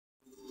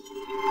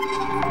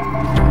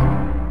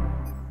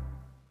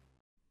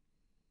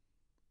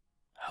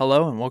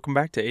Hello and welcome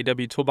back to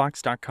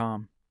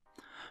awtoolbox.com.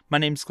 My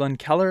name's Glenn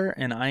Keller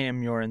and I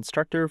am your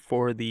instructor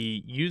for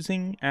the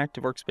Using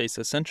Active Workspace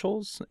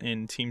Essentials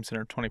in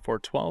Teamcenter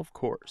 2412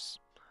 course.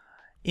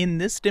 In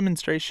this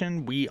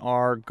demonstration, we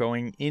are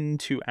going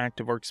into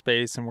Active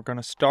Workspace and we're going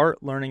to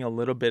start learning a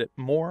little bit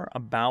more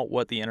about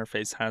what the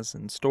interface has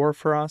in store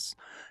for us.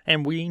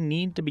 And we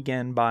need to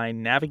begin by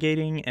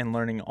navigating and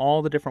learning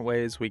all the different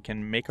ways we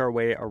can make our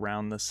way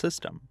around the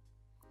system.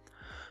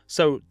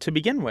 So to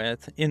begin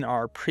with, in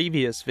our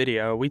previous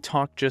video, we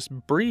talked just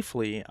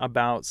briefly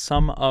about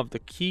some of the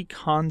key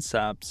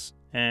concepts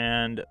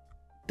and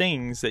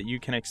things that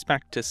you can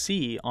expect to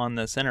see on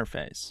this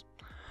interface.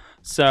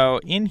 So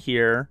in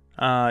here,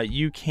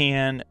 you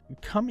can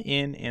come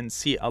in and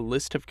see a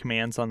list of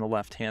commands on the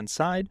left-hand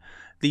side.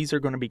 These are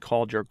going to be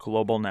called your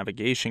global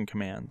navigation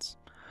commands.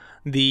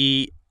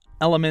 The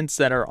elements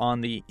that are on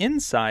the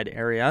inside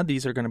area,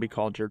 these are going to be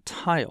called your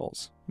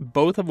tiles,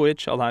 both of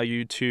which allow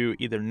you to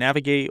either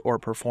navigate or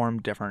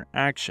perform different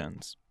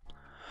actions.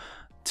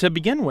 To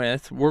begin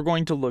with, we're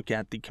going to look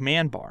at the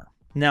command bar.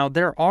 Now,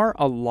 there are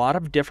a lot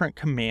of different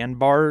command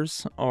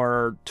bars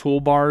or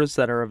toolbars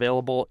that are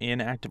available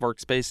in Active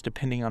Workspace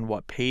depending on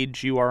what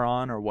page you are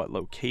on or what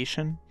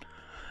location.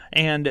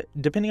 And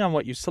depending on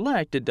what you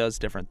select, it does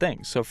different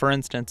things. So for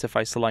instance, if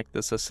I select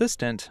this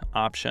assistant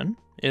option,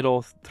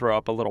 it'll throw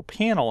up a little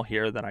panel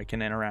here that I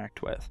can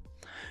interact with.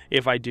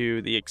 If I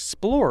do the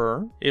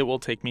Explorer, it will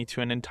take me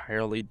to an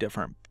entirely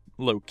different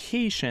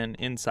location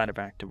inside of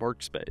Active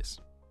Workspace.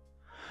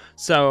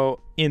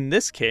 So in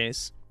this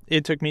case,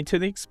 it took me to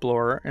the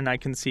Explorer and I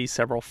can see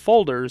several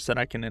folders that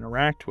I can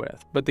interact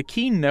with. But the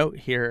key note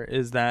here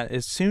is that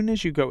as soon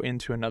as you go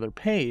into another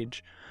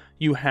page,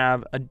 you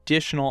have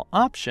additional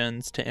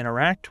options to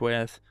interact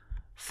with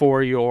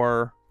for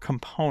your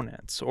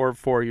components or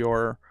for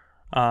your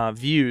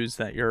views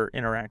that you're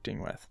interacting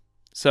with.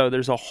 So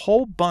there's a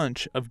whole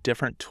bunch of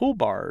different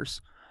toolbars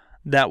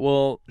that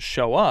will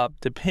show up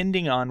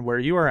depending on where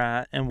you are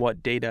at and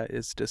what data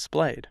is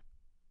displayed.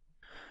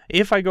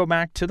 If I go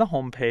back to the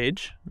home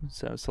page,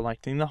 so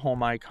selecting the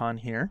home icon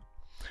here,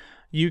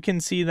 you can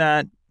see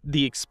that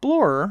the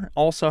Explorer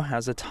also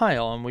has a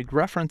tile, and we'd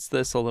referenced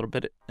this a little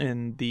bit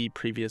in the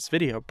previous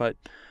video, but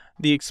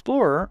the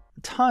Explorer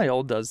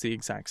tile does the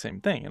exact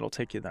same thing. It'll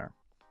take you there.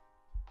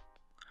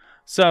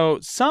 So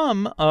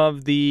some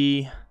of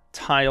the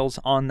tiles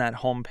on that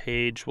home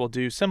page will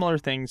do similar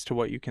things to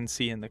what you can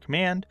see in the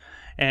command,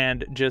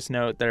 and just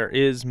note there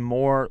is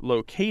more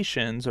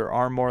locations or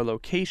are more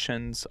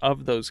locations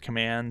of those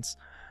commands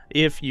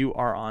if you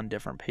are on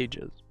different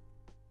pages.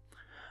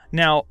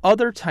 Now,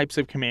 other types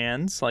of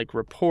commands like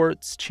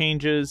reports,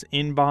 changes,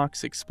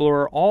 inbox,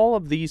 explorer, all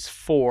of these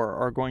four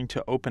are going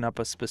to open up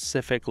a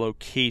specific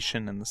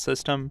location in the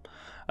system.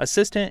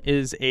 Assistant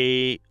is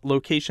a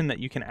location that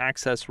you can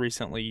access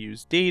recently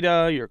used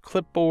data, your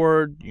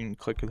clipboard. You can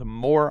click the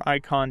more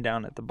icon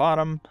down at the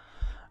bottom.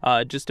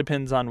 It just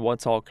depends on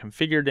what's all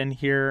configured in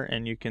here,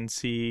 and you can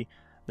see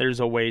there's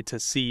a way to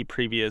see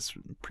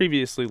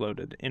previously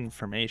loaded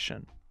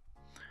information.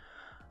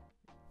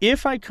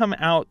 If I come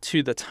out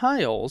to the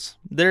tiles,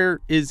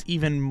 there is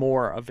even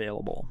more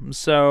available.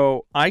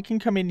 So I can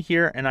come in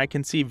here and I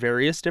can see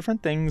various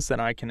different things that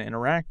I can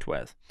interact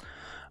with.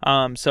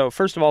 So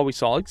first of all, we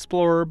saw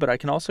Explorer, but I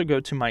can also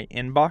go to my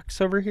inbox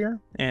over here.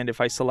 And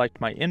if I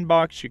select my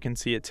inbox, you can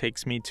see it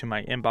takes me to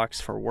my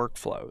inbox for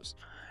workflows.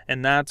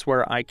 And that's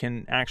where I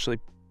can actually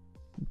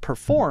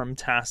perform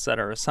tasks that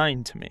are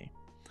assigned to me.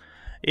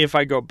 If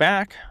I go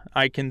back,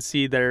 I can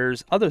see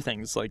there's other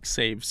things like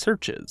save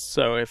searches.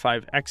 So if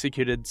I've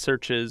executed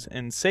searches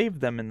and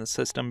saved them in the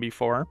system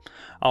before,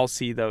 I'll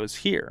see those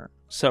here.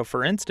 So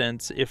for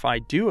instance, if I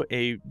do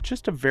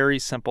just a very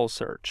simple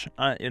search,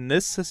 in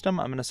this system,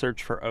 I'm going to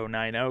search for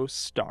 090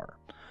 star.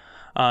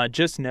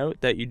 Just note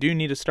that you do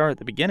need a star at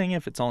the beginning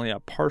if it's only a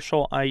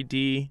partial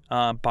ID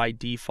by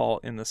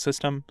default in the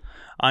system.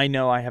 I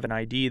know I have an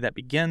ID that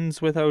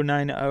begins with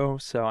 090,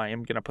 so I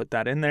am going to put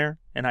that in there,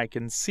 and I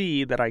can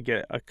see that I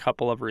get a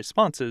couple of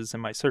responses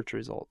in my search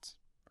results.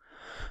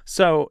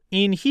 So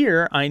in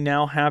here, I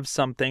now have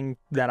something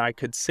that I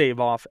could save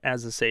off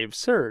as a saved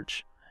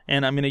search,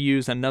 and I'm going to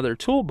use another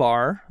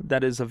toolbar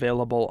that is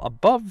available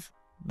above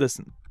this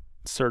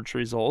search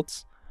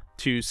results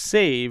to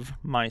save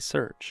my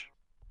search.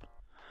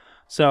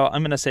 So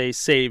I'm going to say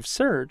save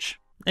search,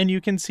 and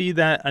you can see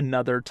that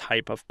another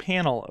type of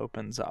panel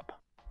opens up.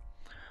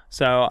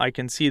 So I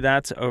can see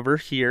that's over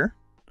here,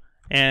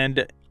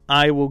 and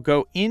I will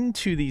go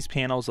into these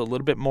panels a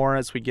little bit more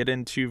as we get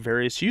into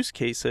various use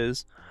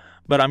cases,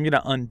 but I'm going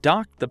to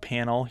undock the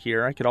panel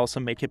here. I could also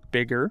make it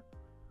bigger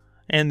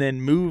and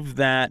then move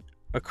that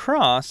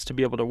across to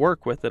be able to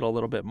work with it a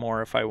little bit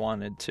more if I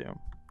wanted to.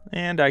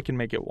 And I can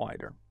make it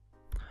wider.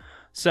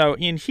 So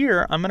in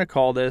here, I'm going to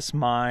call this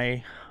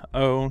my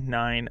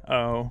 090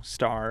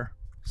 star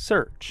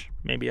search.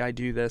 Maybe I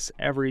do this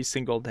every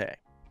single day.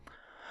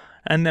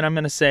 And then I'm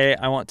going to say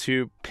I want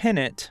to pin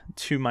it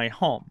to my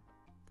home.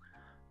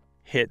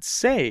 Hit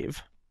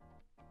save.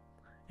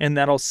 And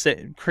that'll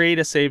create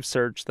a save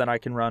search that I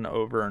can run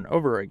over and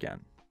over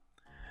again.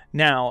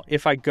 Now,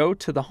 if I go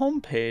to the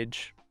home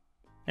page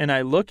and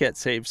I look at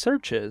saved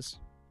searches,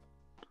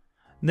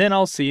 then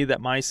I'll see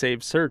that my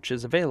saved search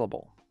is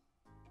available.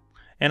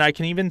 And I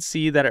can even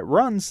see that it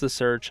runs the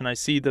search and I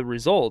see the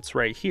results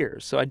right here.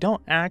 So I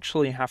don't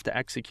actually have to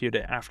execute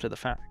it after the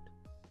fact.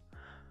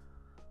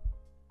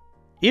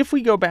 If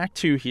we go back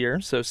to here,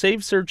 so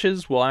saved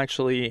searches will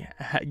actually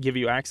give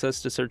you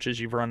access to searches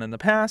you've run in the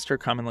past or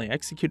commonly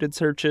executed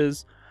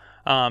searches.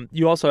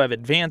 You also have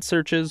advanced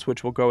searches,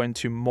 which we'll go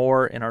into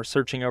more in our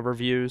searching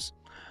overviews,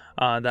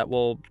 that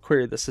will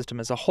query the system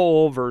as a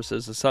whole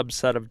versus a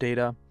subset of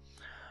data.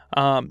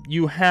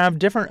 You have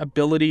different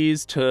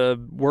abilities to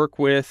work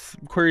with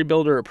Query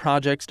Builder or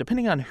projects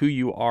depending on who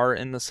you are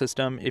in the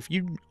system. If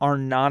you are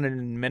not an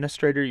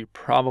administrator, you're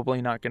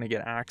probably not going to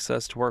get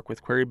access to work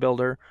with Query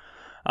Builder.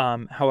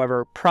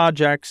 However,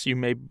 projects, you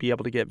may be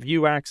able to get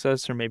view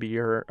access, or maybe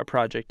you're a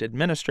project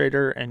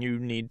administrator and you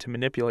need to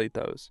manipulate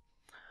those.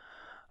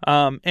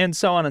 And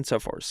so on and so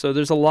forth. So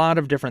there's a lot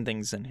of different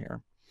things in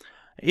here.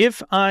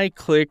 If I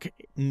click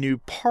New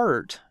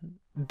Part,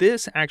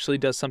 this actually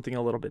does something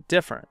a little bit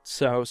different.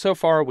 So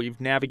far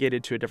we've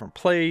navigated to a different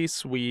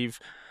place,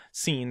 we've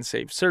seen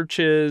saved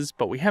searches,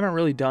 but we haven't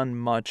really done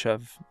much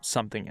of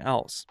something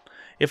else.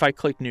 If I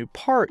click New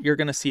Part, you're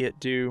going to see it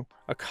do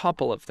a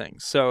couple of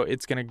things. So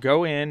it's going to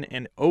go in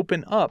and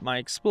open up my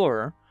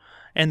Explorer,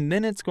 and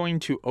then it's going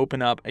to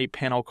open up a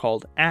panel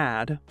called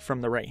Add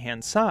from the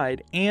right-hand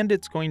side, and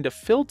it's going to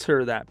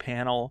filter that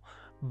panel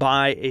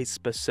by a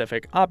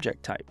specific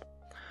object type.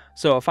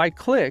 So if I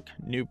click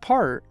New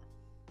Part,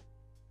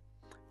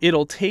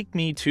 it'll take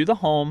me to the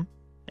home,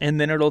 and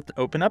then it'll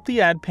open up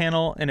the Add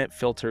panel and it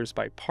filters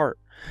by part.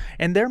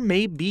 And there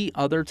may be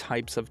other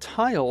types of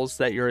tiles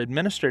that your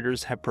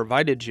administrators have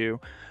provided you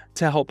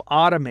to help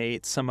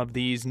automate some of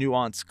these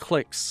nuanced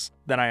clicks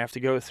that I have to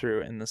go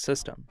through in the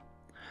system.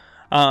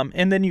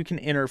 And then you can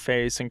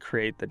interface and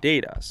create the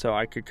data. So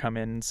I could come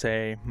in and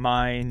say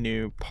my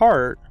new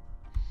part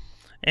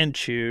and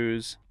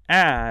choose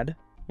Add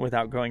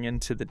without going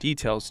into the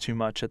details too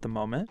much at the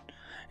moment.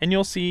 And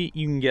you'll see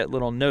you can get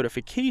little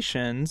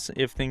notifications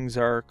if things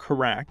are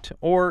correct,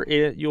 or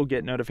you'll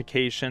get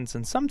notifications,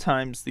 and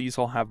sometimes these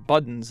will have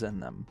buttons in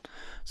them.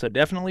 So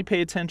definitely pay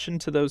attention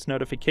to those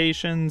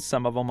notifications.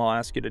 Some of them will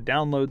ask you to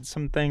download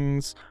some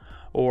things,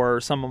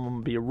 or some of them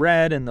will be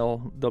red and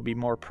they'll be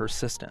more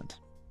persistent.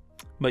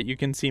 But you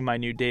can see my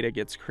new data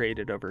gets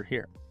created over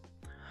here.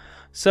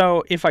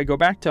 So if I go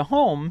back to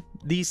home,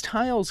 these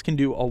tiles can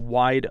do a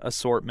wide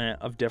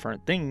assortment of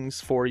different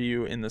things for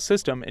you in the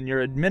system, and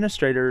your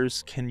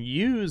administrators can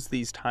use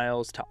these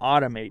tiles to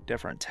automate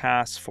different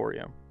tasks for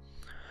you.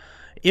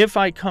 If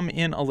I come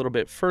in a little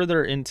bit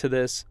further into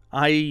this,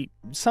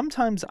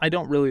 sometimes I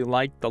don't really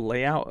like the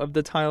layout of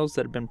the tiles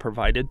that have been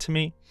provided to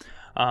me.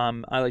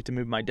 I like to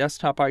move my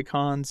desktop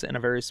icons in a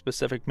very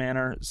specific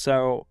manner.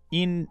 So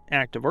in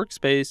Active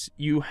Workspace,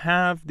 you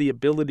have the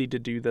ability to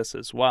do this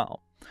as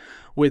well,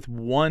 with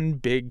one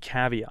big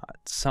caveat.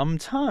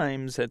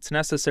 Sometimes it's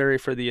necessary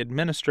for the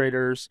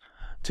administrators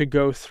to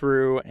go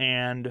through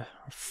and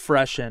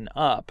freshen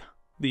up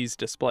these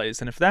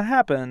displays. And if that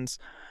happens,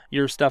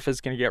 your stuff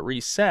is going to get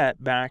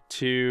reset back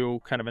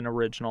to kind of an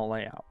original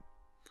layout.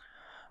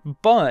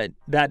 But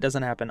that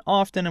doesn't happen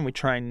often, and we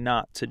try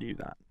not to do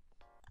that.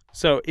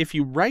 So if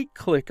you right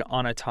click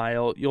on a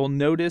tile, you'll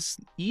notice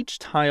each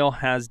tile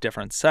has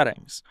different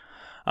settings.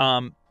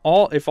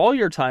 If all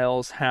your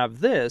tiles have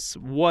this,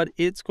 what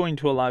it's going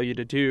to allow you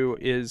to do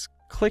is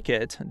click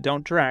it,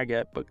 don't drag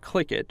it, but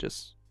click it,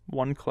 just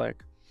one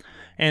click,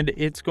 and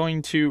it's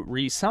going to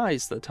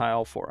resize the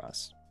tile for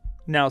us.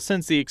 Now,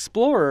 since the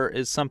Explorer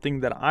is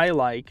something that I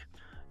like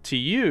to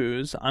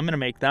use, I'm going to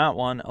make that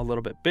one a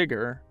little bit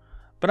bigger,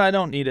 but I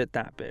don't need it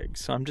that big,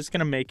 so I'm just going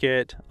to make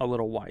it a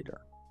little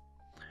wider.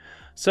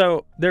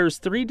 So there's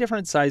 3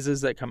 different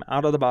sizes that come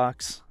out of the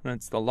box.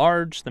 That's the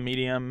large, the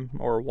medium,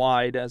 or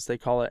wide as they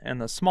call it,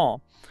 and the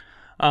small.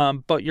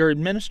 But your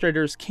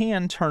administrators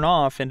can turn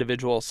off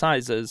individual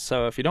sizes,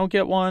 so if you don't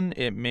get one,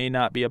 it may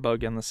not be a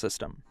bug in the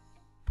system.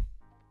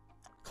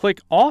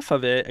 Click off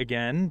of it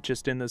again,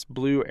 just in this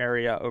blue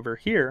area over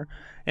here,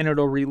 and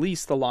it'll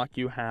release the lock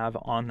you have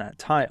on that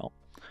tile.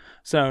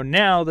 So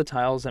now the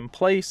tile's in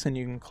place and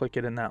you can click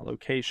it in that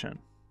location.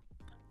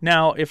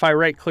 Now, if I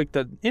right click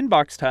the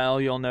inbox tile,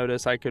 you'll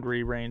notice I could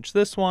rearrange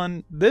this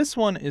one. This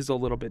one is a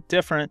little bit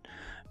different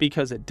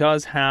because it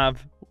does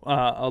have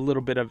a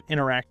little bit of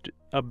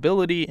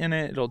interactability in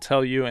it. It'll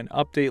tell you an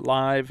update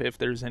live if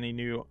there's any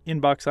new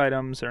inbox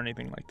items or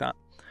anything like that.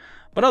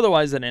 But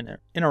otherwise, it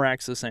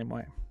interacts the same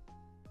way.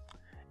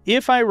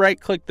 If I right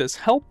click this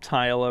help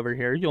tile over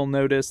here, you'll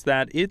notice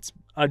that it's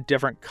a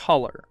different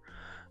color.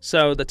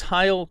 So the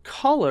tile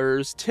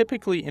colors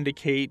typically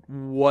indicate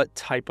what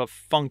type of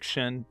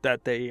function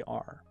that they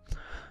are.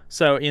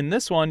 So in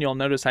this one, you'll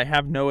notice I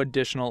have no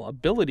additional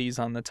abilities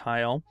on the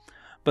tile,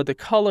 but the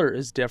color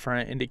is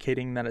different,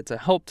 indicating that it's a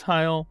help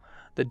tile.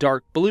 The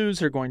dark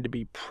blues are going to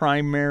be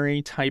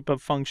primary type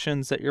of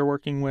functions that you're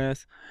working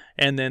with,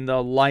 and then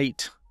the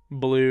light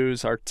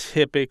blues are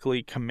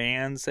typically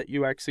commands that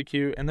you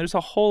execute, and there's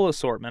a whole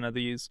assortment of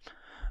these.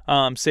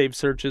 Save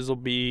searches will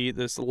be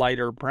this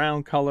lighter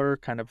brown color,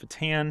 kind of a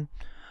tan.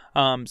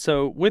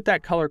 So with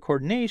that color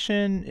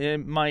coordination,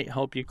 it might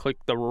help you click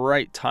the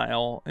right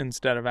tile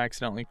instead of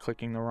accidentally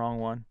clicking the wrong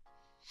one.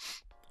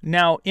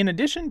 Now, in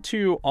addition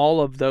to all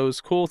of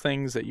those cool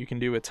things that you can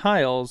do with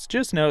tiles,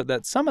 just note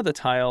that some of the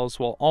tiles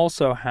will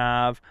also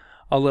have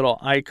a little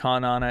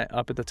icon on it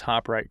up at the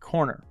top right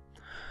corner.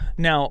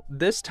 Now,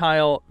 this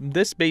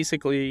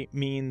basically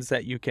means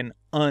that you can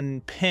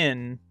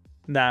unpin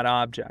that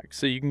object,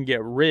 so you can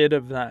get rid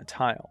of that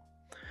tile.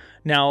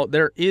 Now,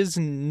 there is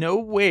no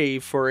way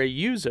for a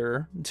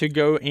user to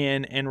go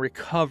in and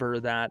recover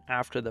that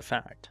after the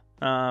fact.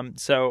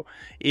 So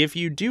if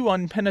you do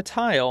unpin a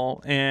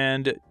tile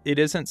and it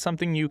isn't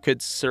something you could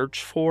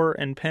search for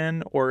and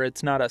pin, or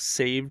it's not a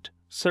saved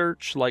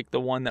search like the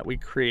one that we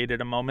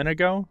created a moment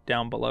ago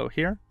down below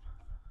here,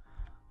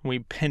 we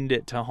pinned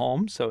it to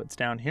home, so it's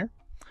down here.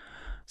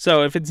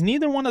 So if it's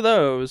neither one of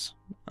those,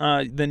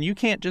 then you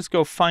can't just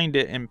go find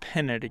it and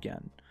pin it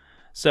again.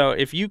 So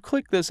if you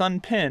click this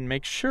unpin,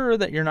 make sure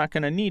that you're not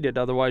going to need it.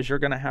 Otherwise, you're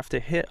going to have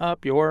to hit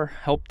up your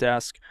help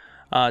desk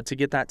to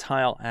get that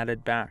tile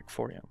added back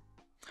for you.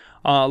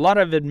 A lot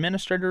of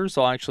administrators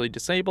will actually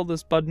disable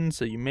this button,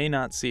 so you may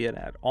not see it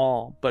at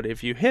all. But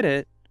if you hit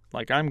it,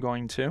 like I'm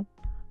going to,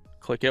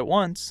 click it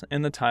once,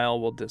 and the tile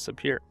will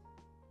disappear.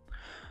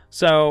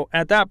 So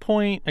at that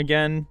point,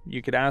 again,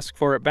 you could ask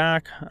for it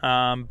back,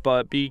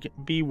 but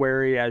be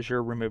wary as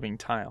you're removing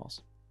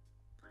tiles.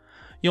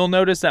 You'll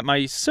notice that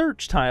my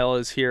search tile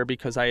is here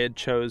because I had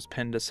chose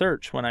pin to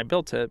search when I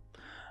built it.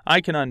 I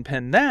can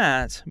unpin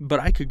that, but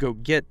I could go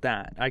get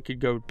that. I could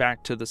go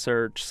back to the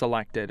search,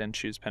 select it, and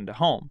choose pin to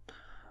home.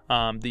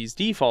 These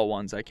default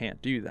ones, I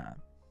can't do that.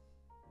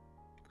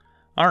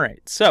 All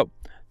right, so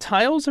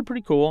tiles are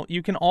pretty cool.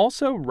 You can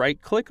also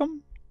right-click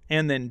them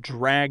and then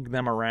drag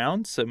them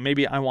around. So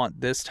maybe I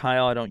want this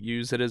tile, I don't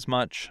use it as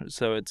much,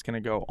 so it's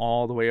going to go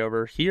all the way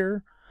over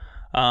here.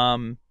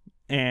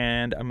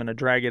 And I'm going to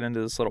drag it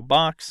into this little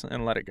box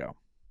and let it go.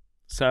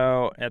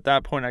 So at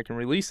that point I can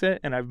release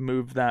it, and I've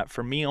moved that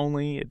for me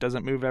only. It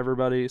doesn't move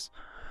everybody's.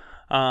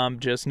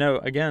 Just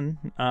note,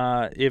 again,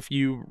 if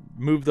you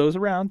move those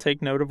around,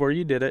 take note of where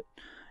you did it.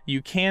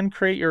 You can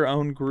create your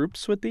own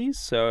groups with these.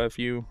 So if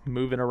you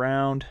move it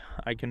around,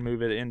 I can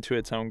move it into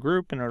its own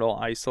group and it'll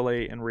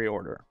isolate and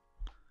reorder.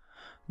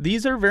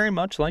 These are very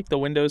much like the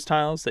Windows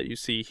tiles that you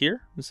see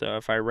here. So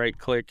if I right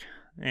click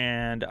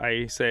and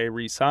I say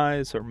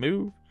resize or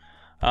move,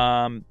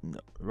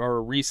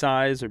 or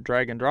resize or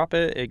drag and drop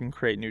it, it can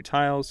create new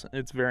tiles.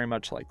 It's very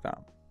much like that.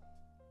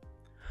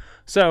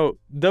 So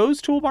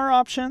those toolbar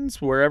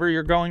options, wherever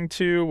you're going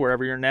to,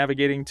 wherever you're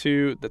navigating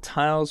to, the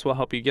tiles will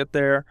help you get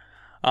there.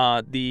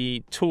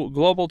 The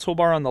global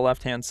toolbar on the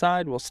left-hand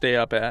side will stay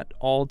up at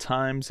all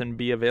times and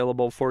be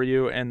available for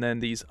you. And then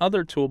these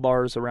other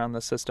toolbars around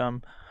the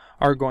system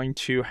are going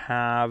to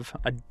have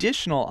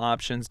additional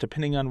options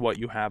depending on what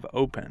you have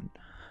open.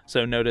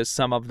 So notice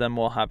some of them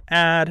will have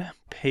add,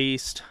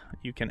 paste,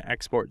 you can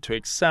export to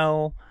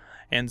Excel,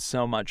 and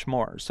so much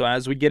more. So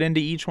as we get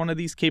into each one of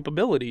these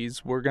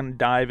capabilities, we're going to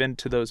dive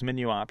into those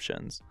menu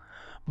options.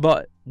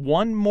 But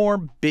one more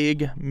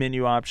big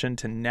menu option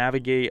to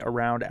navigate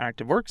around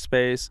Active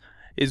Workspace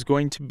is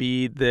going to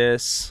be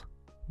this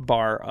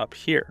bar up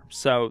here.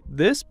 So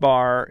this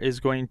bar is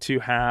going to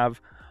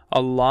have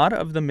a lot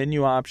of the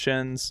menu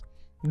options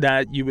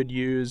that you would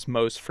use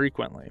most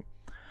frequently.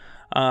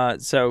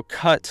 So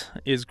cut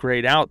is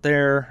grayed out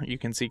there. You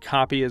can see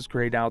copy is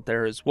grayed out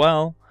there as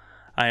well.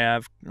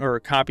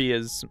 Copy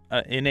is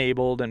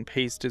enabled and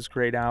paste is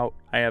grayed out.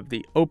 I have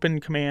the open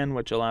command,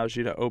 which allows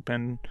you to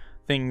open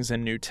things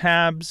in new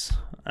tabs,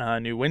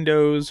 new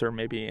windows, or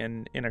maybe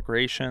in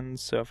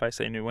integrations. So if I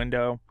say new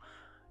window,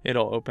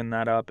 it'll open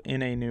that up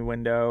in a new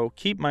window,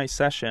 keep my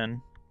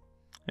session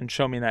and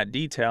show me that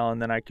detail.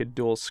 And then I could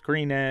dual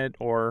screen it,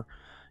 or,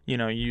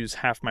 use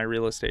half my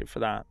real estate for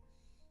that.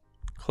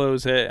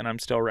 Close it, and I'm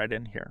still right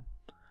in here.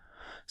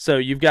 So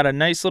you've got a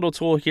nice little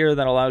tool here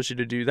that allows you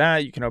to do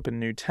that. You can open a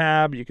new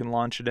tab. You can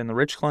launch it in the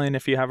rich client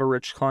if you have a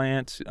rich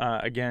client.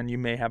 Again, you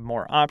may have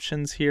more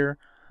options here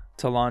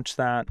to launch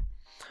that.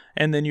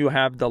 And then you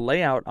have the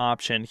layout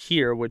option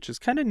here, which is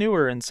kind of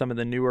newer in some of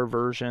the newer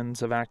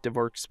versions of Active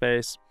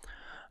Workspace.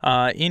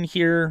 In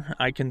here,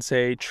 I can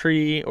say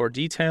tree or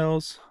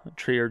details,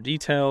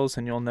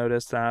 and you'll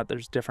notice that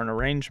there's different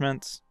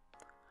arrangements.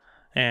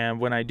 And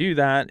when I do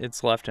that,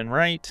 it's left and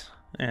right.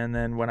 And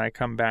then when I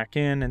come back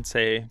in and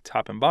say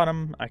top and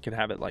bottom, I could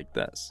have it like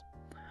this.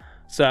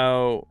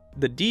 So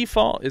the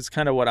default is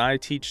kind of what I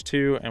teach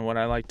to and what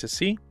I like to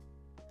see.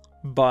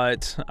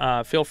 But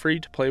feel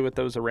free to play with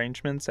those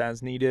arrangements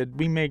as needed.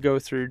 We may go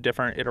through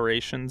different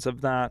iterations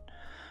of that.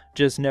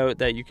 Just note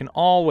that you can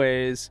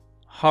always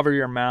hover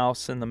your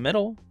mouse in the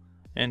middle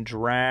and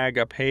drag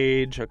a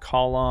page, a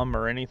column,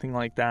 or anything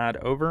like that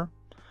over.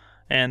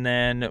 And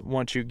then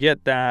once you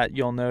get that,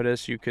 you'll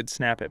notice you could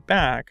snap it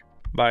back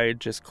by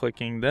just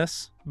clicking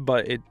this,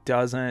 but it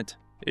doesn't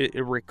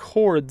It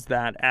records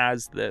that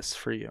as this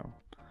for you.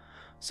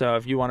 So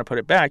if you want to put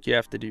it back, you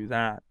have to do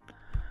that.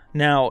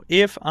 Now,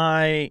 if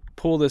I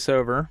pull this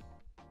over,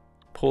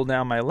 pull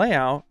down my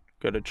layout,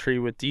 go to tree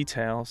with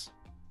details,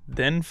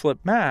 then flip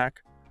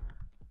back,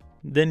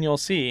 then you'll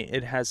see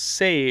it has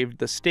saved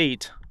the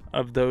state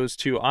of those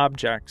two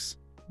objects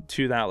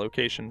to that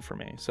location for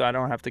me. So I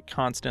don't have to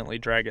constantly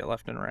drag it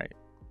left and right.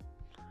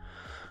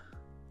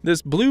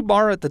 This blue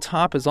bar at the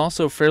top is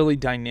also fairly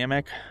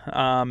dynamic.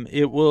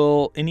 It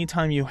will,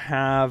 anytime you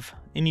have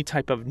any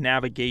type of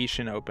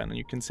navigation open,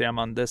 you can see I'm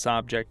on this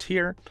object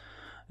here.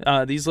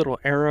 These little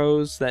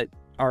arrows that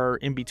are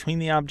in between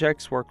the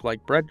objects work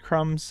like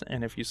breadcrumbs,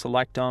 and if you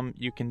select them,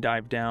 you can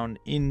dive down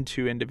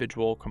into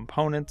individual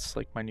components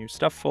like my new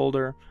stuff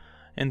folder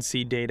and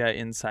see data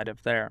inside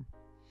of there.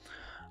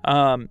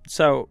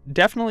 So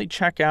definitely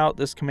check out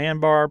this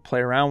command bar, play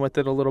around with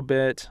it a little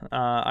bit.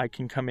 I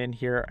can come in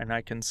here and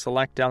I can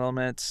select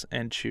elements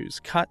and choose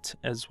cut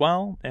as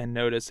well. And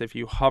notice if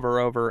you hover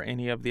over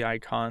any of the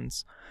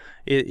icons,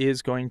 it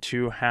is going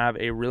to have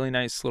a really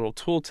nice little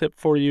tooltip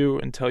for you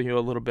and tell you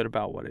a little bit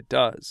about what it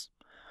does.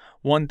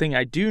 One thing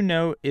I do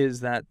note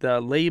is that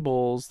the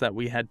labels that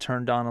we had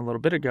turned on a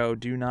little bit ago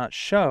do not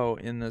show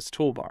in this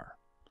toolbar.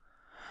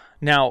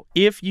 Now,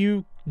 if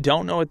you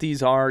don't know what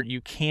these are,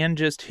 you can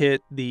just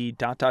hit the ...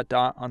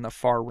 on the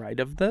far right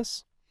of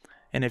this.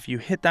 And if you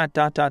hit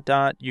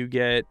that ... you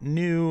get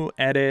new,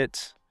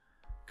 edit,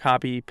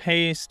 copy,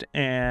 paste,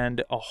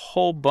 and a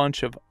whole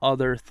bunch of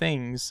other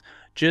things.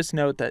 Just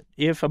note that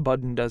if a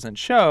button doesn't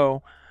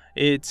show,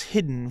 it's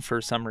hidden for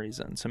some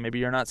reason. So maybe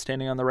you're not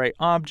standing on the right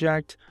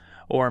object,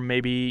 or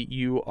maybe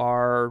you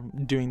are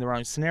doing the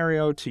wrong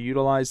scenario to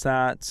utilize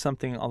that,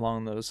 something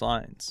along those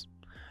lines.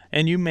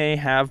 And you may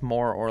have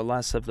more or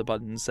less of the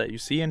buttons that you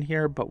see in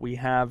here, but we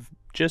have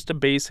just a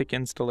basic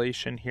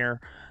installation here.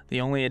 The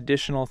only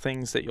additional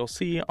things that you'll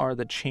see are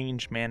the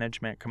change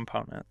management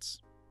components.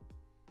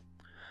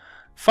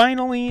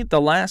 Finally,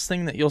 the last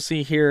thing that you'll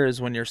see here is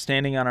when you're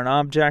standing on an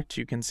object,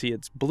 you can see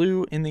it's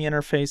blue in the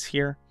interface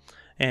here.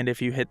 And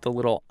if you hit the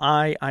little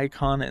eye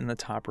icon in the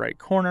top right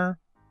corner,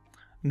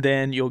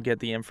 then you'll get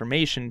the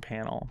information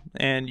panel.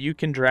 And you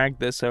can drag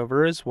this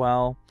over as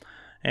well.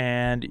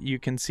 And you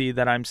can see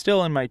that I'm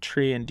still in my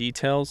tree and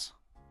details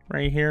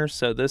right here.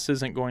 So this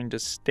isn't going to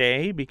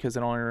stay because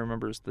it only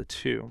remembers the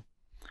two.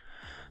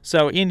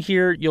 So in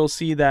here, you'll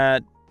see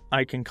that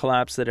I can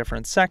collapse the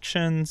different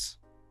sections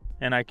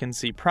and I can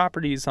see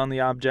properties on the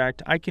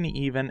object. I can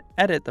even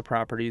edit the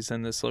properties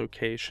in this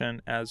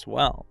location as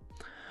well.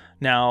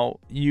 Now,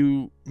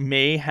 you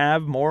may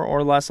have more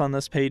or less on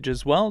this page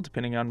as well,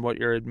 depending on what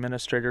your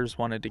administrators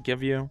wanted to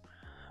give you.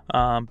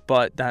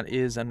 But that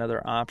is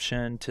another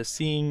option to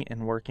seeing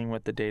and working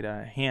with the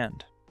data at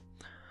hand.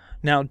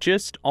 Now,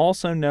 just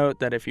also note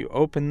that if you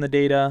open the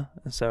data,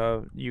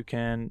 so you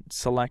can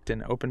select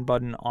an open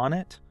button on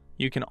it,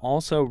 you can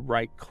also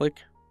right click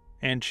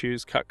and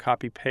choose cut,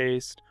 copy,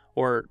 paste,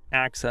 or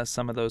access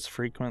some of those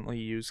frequently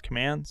used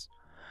commands.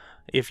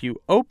 If you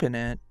open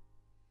it,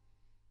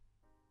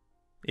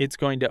 it's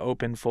going to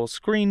open full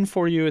screen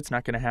for you. It's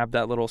not going to have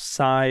that little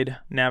side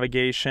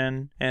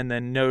navigation. And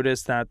then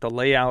notice that the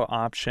layout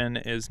option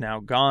is now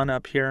gone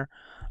up here.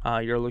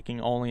 You're looking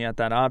only at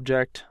that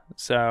object.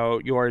 So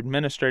your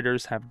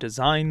administrators have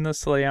designed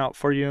this layout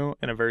for you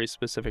in a very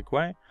specific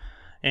way.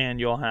 And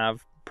you'll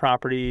have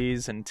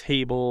properties and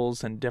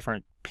tables and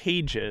different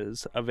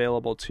pages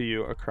available to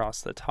you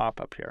across the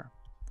top up here.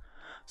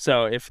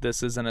 So if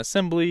this is an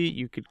assembly,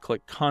 you could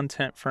click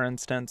content, for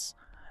instance,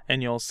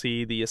 and you'll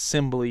see the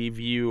assembly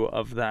view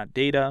of that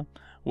data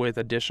with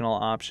additional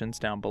options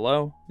down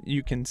below.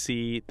 You can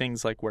see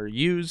things like where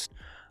used,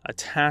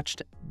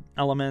 attached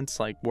elements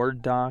like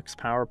Word docs,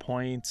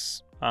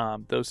 PowerPoints,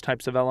 those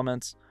types of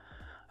elements,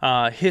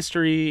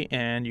 history,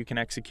 and you can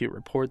execute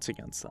reports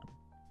against them.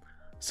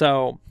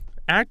 So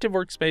Active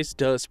Workspace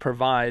does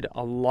provide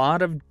a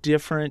lot of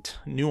different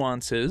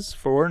nuances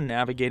for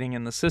navigating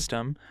in the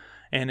system.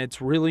 And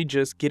it's really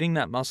just getting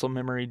that muscle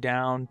memory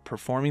down,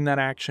 performing that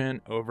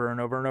action over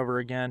and over and over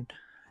again.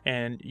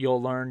 And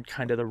you'll learn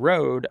kind of the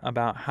road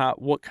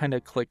about what kind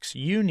of clicks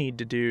you need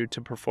to do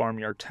to perform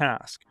your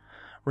task.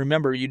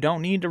 Remember, you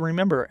don't need to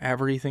remember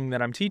everything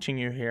that I'm teaching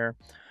you here.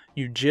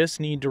 You just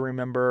need to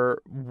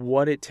remember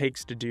what it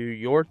takes to do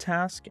your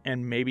task,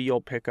 and maybe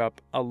you'll pick up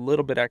a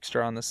little bit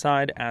extra on the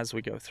side as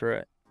we go through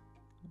it.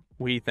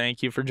 We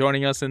thank you for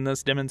joining us in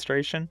this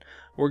demonstration.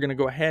 We're going to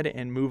go ahead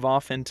and move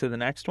off into the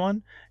next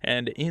one.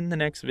 And in the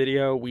next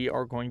video, we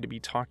are going to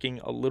be talking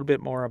a little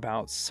bit more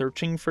about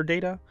searching for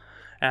data,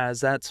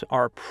 as that's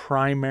our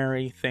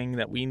primary thing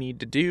that we need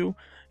to do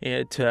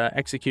to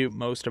execute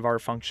most of our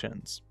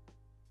functions.